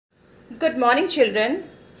Good morning, children.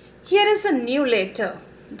 Here is a new letter.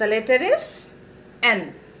 The letter is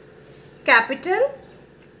N. Capital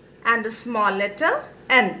and a small letter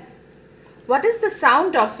N. What is the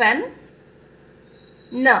sound of N?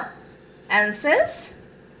 N. N says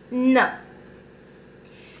N.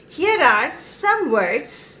 Here are some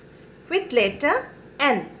words with letter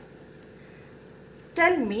N.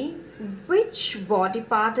 Tell me, which body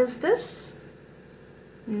part is this?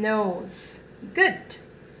 Nose. Good.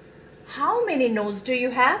 How many noses do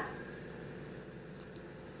you have?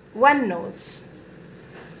 One nose.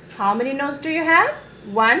 How many noses do you have?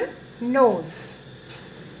 One nose.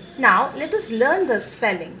 Now let us learn the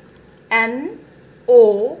spelling. N-O-S-E,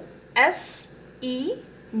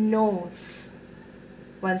 nose.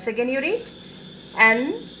 Once again you read.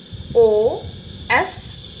 N-O-S-E,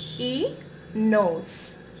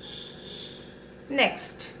 nose.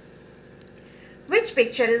 Next. Which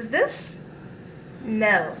picture is this?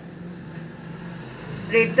 Nail.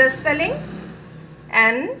 Read the spelling.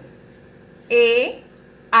 N-A-I-L,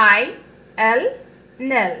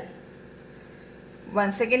 nail.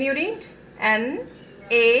 Once again you read.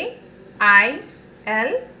 N-A-I-L,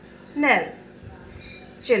 nail.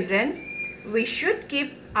 Children, we should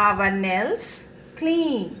keep our nails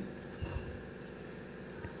clean.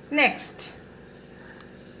 Next.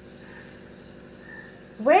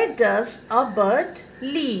 Where does a bird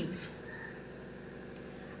live?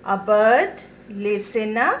 A bird lives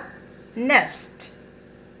in a nest.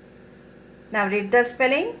 Now read the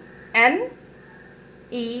spelling. N-E-S-T,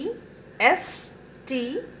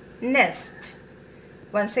 nest.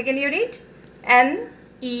 Once again you read.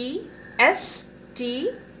 N-E-S-T,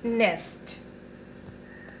 nest.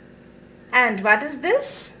 And what is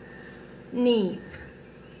this? Nib.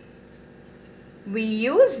 We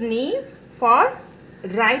use nib for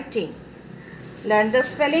writing. Learn the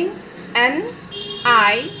spelling.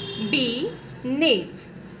 N-I-B, nib.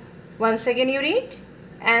 Once again you read.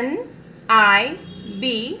 N-I-B,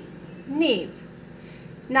 nib.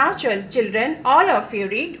 Now children, all of you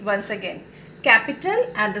read once again.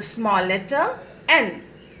 Capital and a small letter N.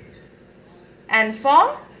 And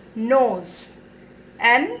for nose.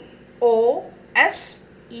 N-O-S-E,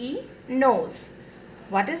 nose.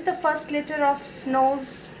 What is the first letter of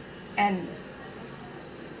nose? N.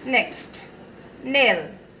 Next.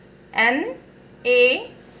 Nail. N-A-I-L,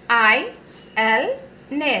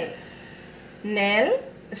 nail. Nail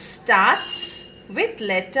starts with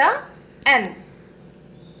letter N.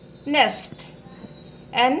 Nest.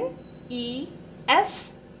 N-E-S-T,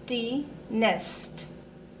 nest.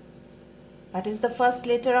 What is the first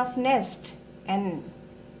letter of nest? N.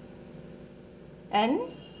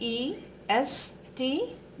 N-E-S-T,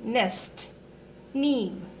 nest.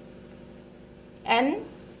 Nib.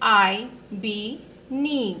 N-I-B,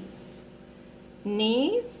 nib.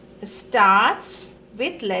 Nib starts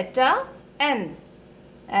with letter N.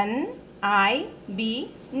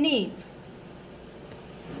 N-I-B, nib.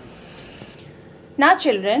 Now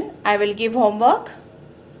children, I will give homework.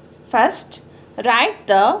 First, write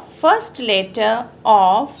the first letter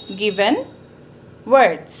of given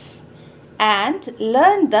words and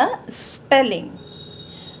learn the spelling.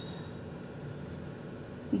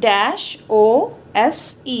 Dash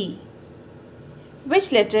O-S-E.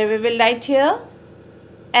 Which letter we will write here?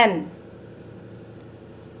 N.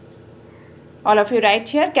 All of you write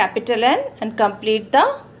here capital N and complete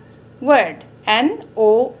the word.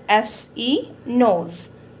 N-O-S-E,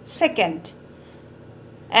 nose. Second.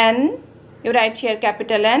 N. You write here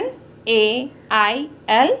capital N.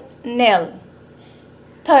 A-I-L, nail.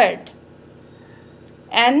 Third.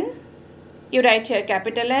 N. You write here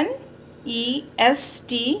capital N.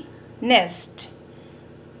 E-S-T, nest.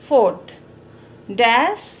 Fourth.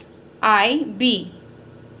 Dash I-B.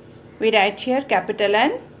 We write here capital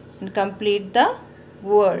N and complete the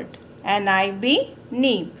word. N-I-B,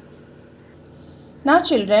 nib. Now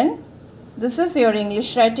children, this is your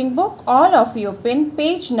English writing book. All of you pin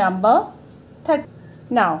page number 30.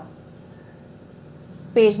 Now,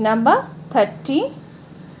 page number 30.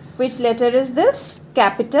 Which letter is this?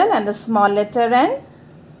 Capital and a small letter N.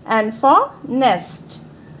 And for nest.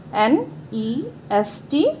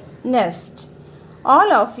 N-E-S-T, nest.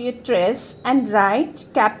 All of you trace and write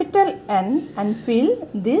capital N and fill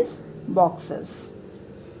these boxes.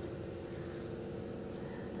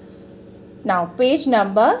 Now page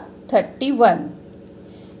number 31.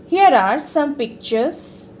 Here are some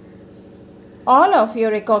pictures. All of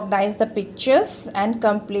you recognize the pictures and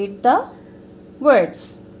complete the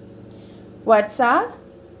words. Words are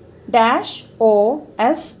dash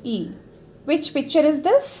O-S-E. Which picture is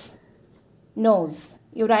this? Nose.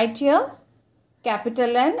 You write here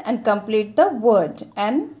capital N and complete the word.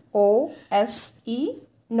 N-O-S-E, N-O-S-E,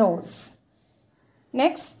 nose.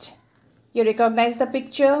 Next, you recognize the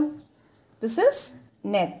picture. This is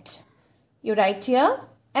net. You write here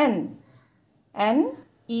N.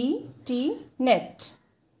 N-E-T, net.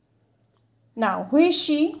 Now, who is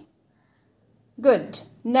she? Good,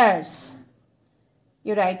 nurse.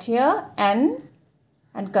 You write here N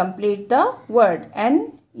and complete the word N-U-R-S-E,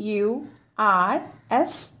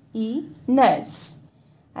 nurse,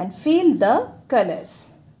 and fill the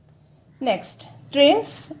colors. Next,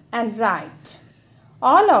 trace and write.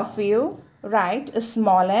 All of you write a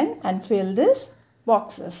small n and fill these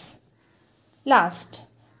boxes. Last,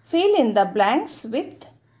 fill in the blanks with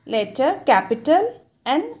letter capital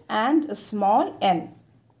N and a small n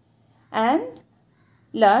and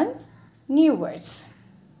learn new words.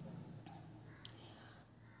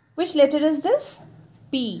 Which letter is this?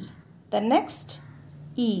 P. The next,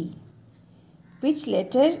 E. Which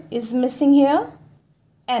letter is missing here?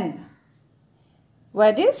 N.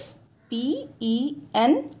 Word is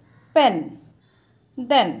P-E-N, pen.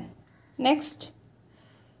 Then, next,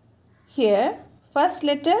 here, first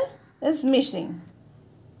letter is missing.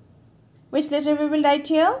 Which letter we will write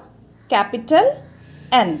here? Capital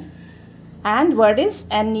N. And word is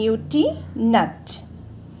N-U-T, nut.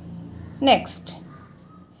 Next,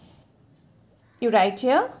 you write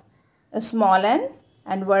here a small n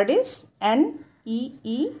and word is N-E-E-D-L-A,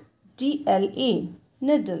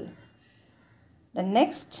 needle. The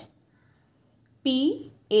next,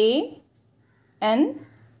 P-A-N,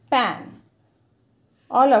 pan.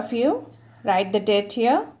 All of you write the date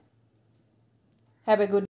here. Have a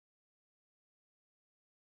good day.